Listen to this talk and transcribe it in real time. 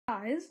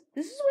guys,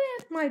 this is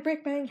where my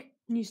brick bank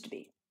used to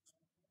be.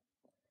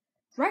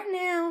 Right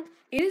now,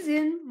 it is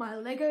in my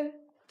Lego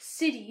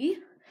City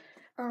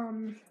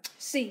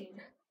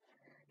scene.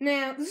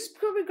 Now, this is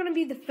probably going to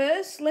be the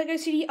first Lego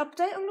City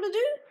update I'm going to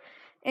do,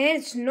 and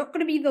it's not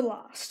going to be the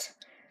last.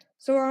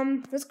 So,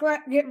 let's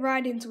get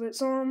right into it.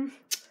 So,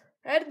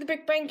 I added the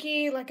brick bank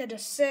here, like I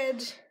just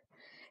said,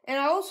 and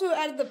I also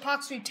added the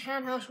Park Street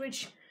Townhouse,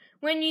 which,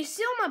 when you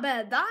see on my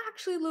bed, that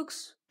actually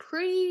looks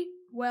pretty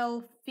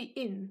well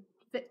fitted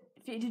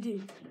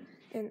in.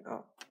 And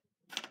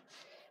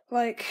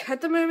like,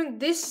 at the moment,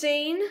 this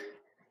scene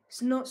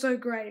is not so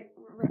great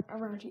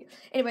around here.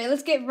 Anyway,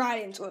 let's get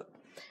right into it.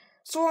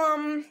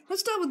 So,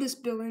 let's start with this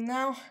building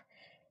now.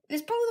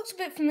 This probably looks a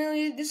bit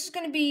familiar. This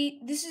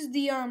is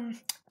the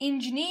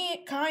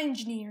car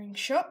engineering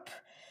shop,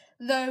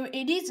 though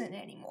it isn't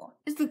anymore.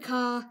 It's the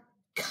car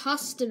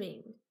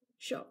customing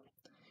shop,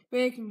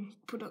 where you can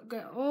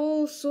get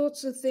all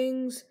sorts of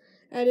things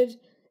added.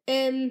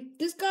 And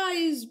this guy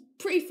is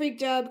pretty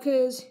freaked out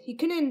because he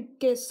couldn't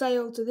get a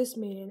sale to this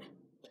man.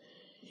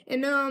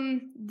 And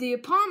the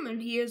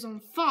apartment here is on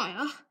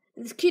fire.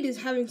 And this kid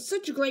is having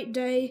such a great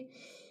day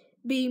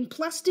being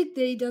plastic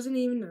that he doesn't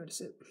even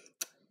notice it.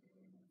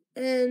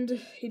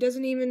 And he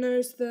doesn't even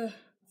notice the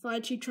fire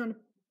chief trying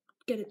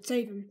to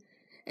save him.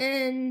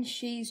 And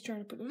she's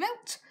trying to put it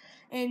out.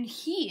 And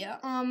here,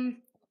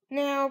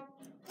 now,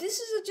 this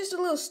is just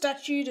a little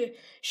statue to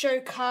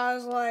show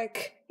cars,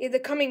 like, if they're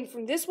coming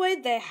from this way,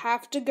 they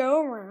have to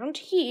go around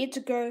here to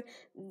go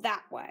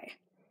that way.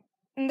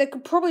 And there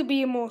could probably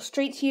be more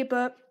streets here,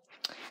 but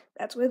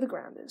that's where the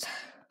ground is.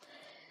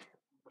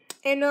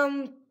 And,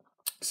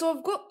 so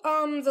I've got,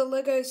 the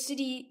Lego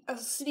City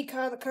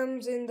car that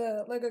comes in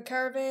the Lego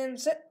Caravan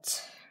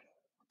set.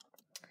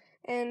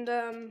 And,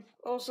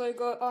 also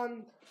got,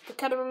 the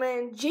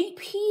Catamaran Jeep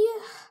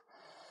here.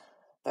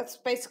 That's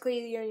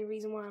basically the only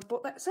reason why I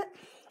bought that set.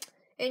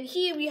 And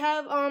here we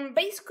have,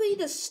 basically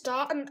the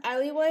start and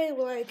alleyway,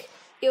 like,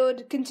 it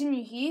would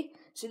continue here.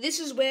 So this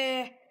is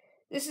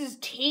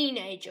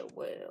teenager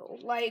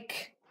world.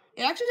 Like,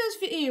 it actually does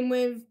fit in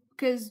with,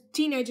 because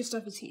teenager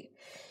stuff is here.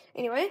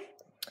 Anyway,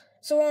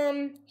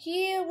 so,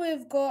 here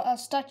we've got a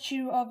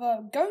statue of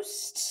a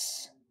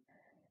ghost.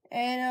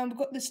 And, we've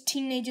got this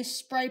teenager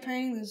spray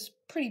painting this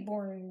pretty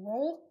boring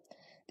wall.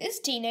 This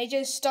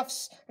teenager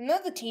stuffs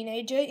another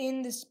teenager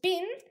in this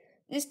bin.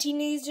 This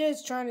teenager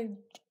is trying to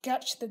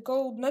catch the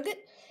gold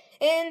nugget.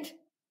 And,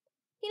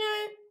 you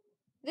know,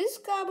 this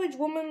garbage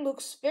woman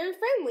looks very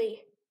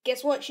friendly.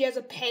 Guess what? She has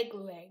a peg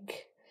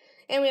leg.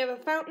 And we have a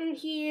fountain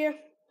here.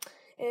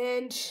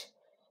 And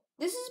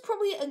this is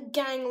probably a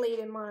gang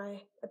leader, in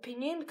my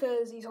opinion,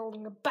 because he's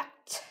holding a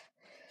bat.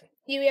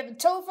 Here we have a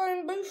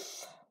telephone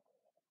booth.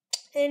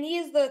 And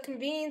here's the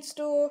convenience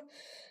store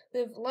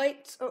with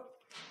lights. Oh.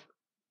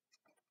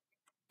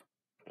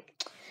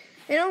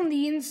 And on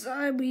the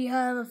inside, we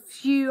have a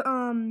few,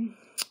 some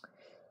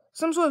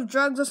sort of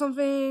drugs or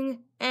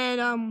something.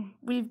 And,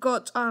 we've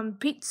got,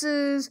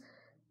 pizzas,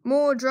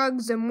 more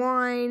drugs and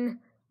wine,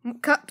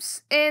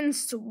 cups, and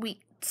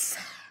sweets.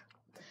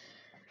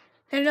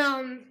 And,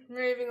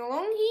 moving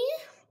along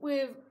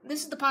here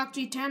this is the Park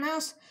Street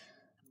Townhouse.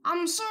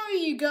 I'm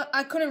sorry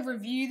I couldn't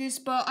review this,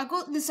 but I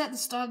got this at the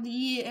start of the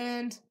year,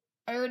 and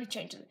I already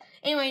changed it.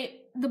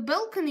 Anyway, the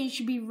balcony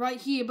should be right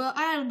here, but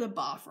I added the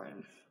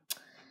bathroom.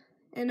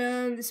 And,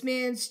 this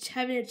man's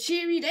having a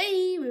cheery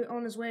day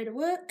on his way to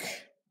work.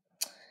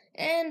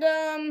 And,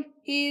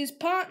 his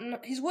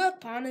work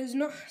partner is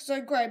not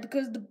so great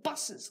because the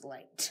bus is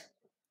late.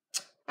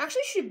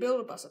 Actually, should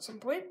build a bus at some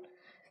point.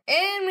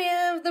 And we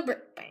have the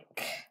brick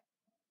bank.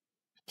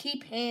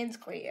 Keep hands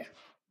clear.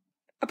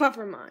 Apart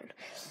from mine.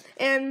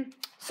 And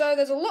so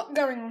there's a lot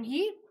going on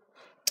here.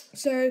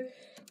 So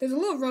there's a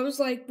lot of robbers.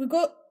 Like, we've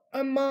got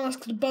a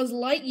masked Buzz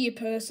Lightyear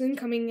person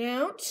coming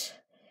out.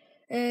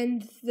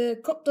 And the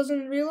cop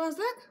doesn't realise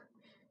that.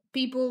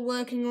 People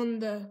working on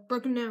the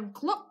broken down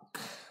clock.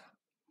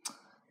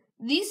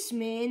 This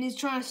man is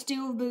trying to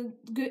steal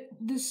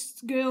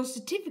this girl's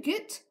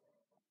certificate.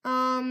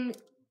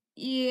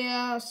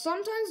 Yeah,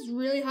 sometimes it's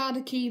really hard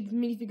to keep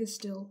minifigures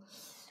still.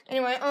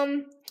 Anyway,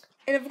 and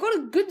I've got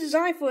a good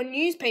design for a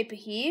newspaper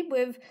here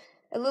with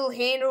a little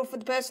handle for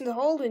the person to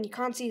hold and you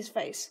can't see his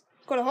face.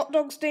 Got a hot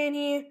dog stand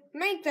here.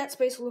 Make that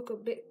space look a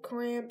bit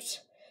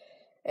cramped.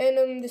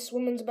 And, this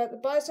woman's about to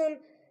buy some.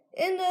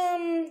 And,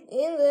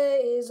 in there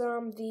is,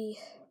 the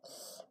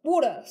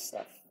water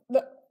stuff.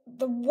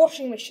 The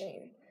washing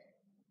machine.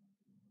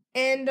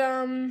 And,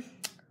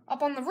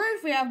 up on the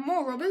roof we have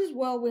more robbers.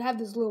 Well, we have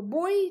this little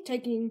boy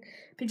taking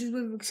pictures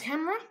with his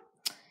camera.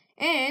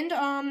 And,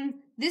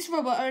 this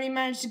robber only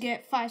managed to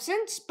get 5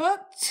 cents,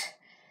 but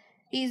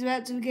he's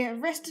about to get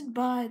arrested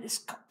by this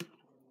cop.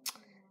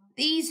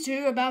 These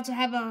two are about to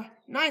have a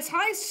nice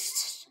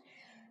heist.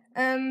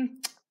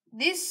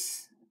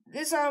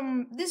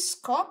 This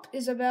cop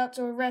is about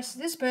to arrest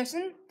this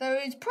person, though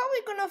he's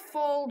probably gonna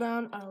fall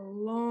down a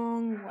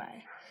long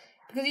way.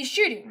 Because he's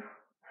shooting.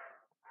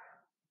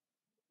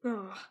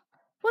 Oh,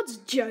 what's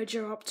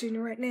Jojo up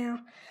to right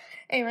now?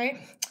 Anyway,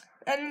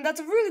 And that's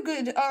a really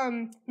good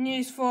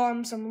news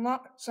for some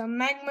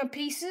magma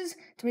pieces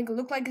to make it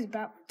look like it's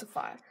about to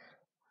fire.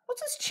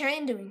 What's this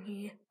chain doing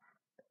here?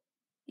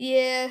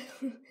 Yeah,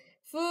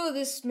 for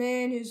this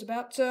man who's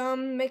about to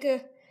make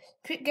a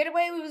quick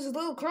getaway with his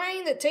little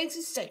crane that takes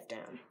his safe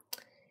down.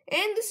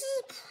 And this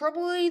is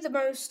probably the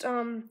most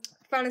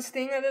funnest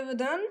thing I've ever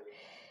done.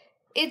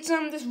 It's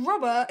this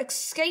robber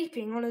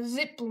escaping on a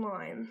zip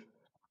line.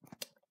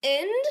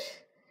 And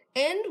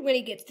when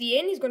he gets to the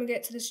end, he's gonna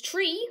get to this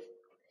tree,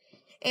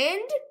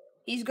 and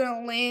he's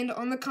gonna land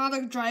on the car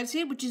that drives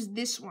here, which is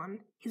this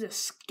one, his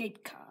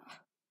escape car.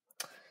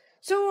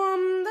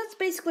 So that's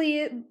basically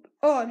it.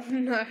 Oh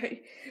no,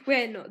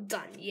 we're not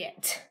done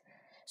yet.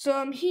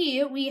 So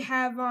here we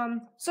have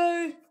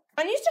so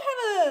I used to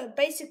have a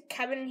basic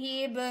cabin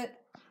here, but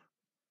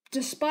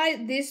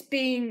despite this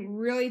being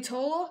really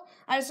tall,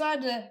 I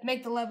decided to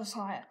make the levels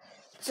higher.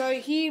 So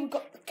here we've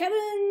got the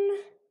cabin.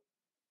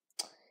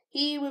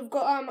 Here we've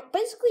got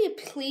basically a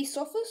police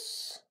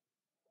office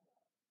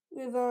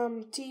with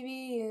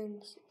TV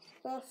and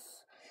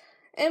stuff,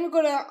 and we've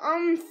got an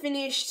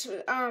unfinished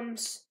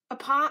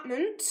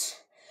apartment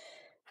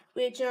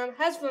which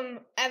has some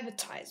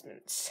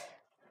advertisements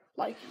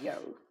like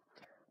yo.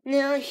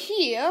 Now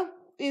here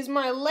is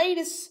my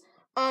latest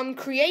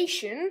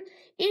creation.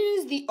 It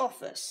is the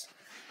office.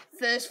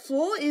 First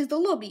floor is the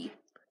lobby.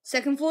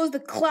 Second floor is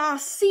the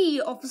Class C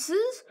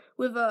offices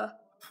with a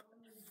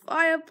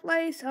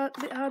fireplace, a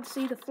bit hard to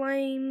see the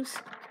flames,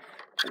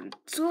 a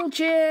tool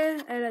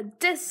chair, and a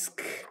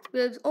desk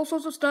with all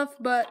sorts of stuff,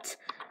 but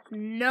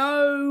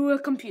no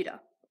computer.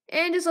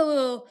 And just a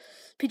little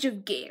picture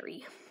of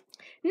Gary.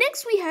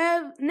 Next we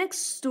have,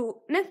 next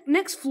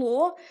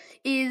floor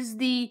is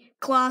the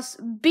Class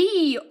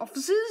B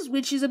offices,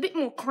 which is a bit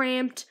more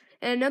cramped,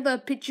 and another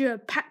picture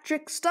of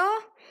Patrick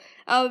Star.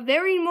 A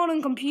very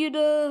modern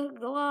computer,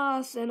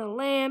 glass, and a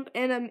lamp,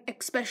 and an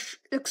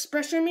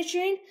expression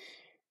machine,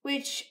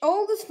 which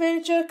all this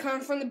furniture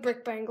comes from the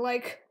brick bank.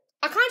 Like,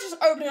 I can't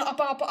just open it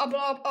up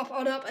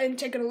and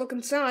take a look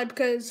inside,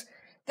 because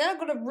then I'm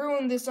gonna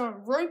ruin this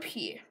rope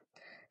here.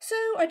 So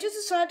I just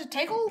decided to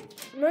take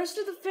most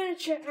of the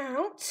furniture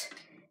out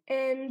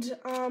and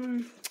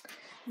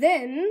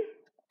then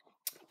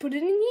put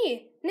it in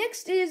here.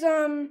 Next is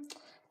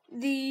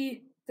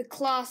the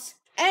Class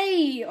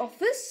A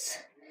office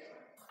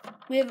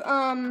with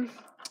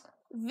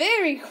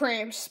very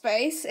cramped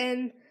space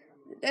and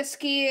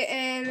desk here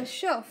and a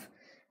shelf.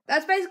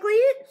 That's basically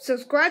it.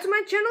 Subscribe to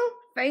my channel.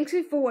 Thanks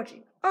for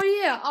watching. Oh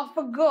yeah, I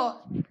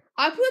forgot.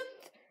 I put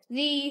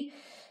the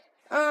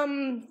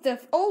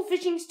old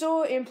fishing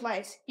store in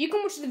place. You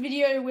can watch the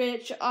video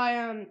which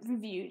I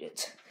reviewed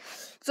it.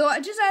 So I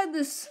just added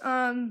this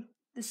the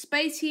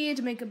space here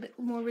to make it a bit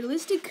more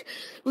realistic.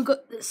 We've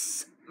got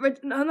this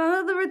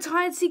another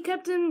retired sea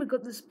captain. We've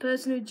got this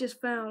person who just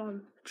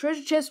found a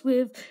treasure chest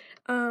with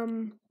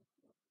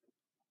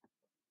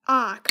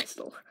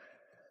crystal.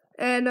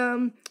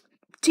 And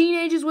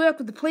teenagers work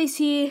with the police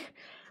here.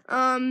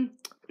 Now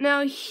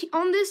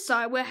on this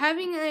side we're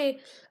having a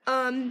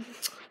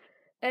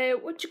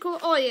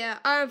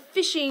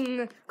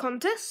fishing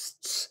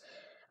contests.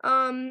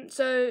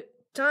 So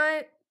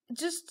time's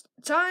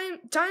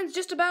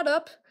just about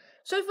up.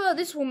 So far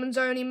this woman's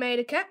only made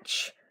a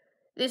catch.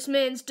 This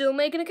man's still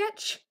making a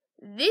catch.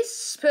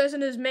 This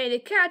person has made a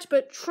catch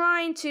but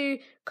trying to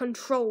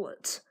control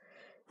it.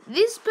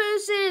 This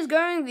person is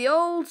going the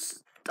old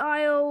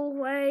style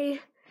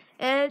way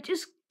and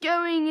just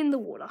going in the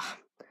water.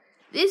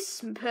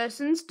 This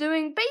person's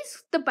doing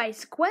the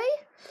basic way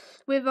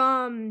with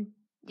in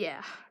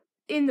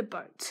the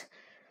boat.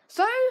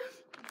 So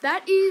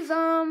that is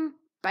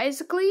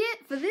basically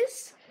it for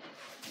this.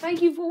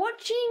 Thank you for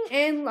watching,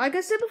 and like I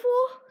said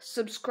before,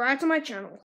 subscribe to my channel.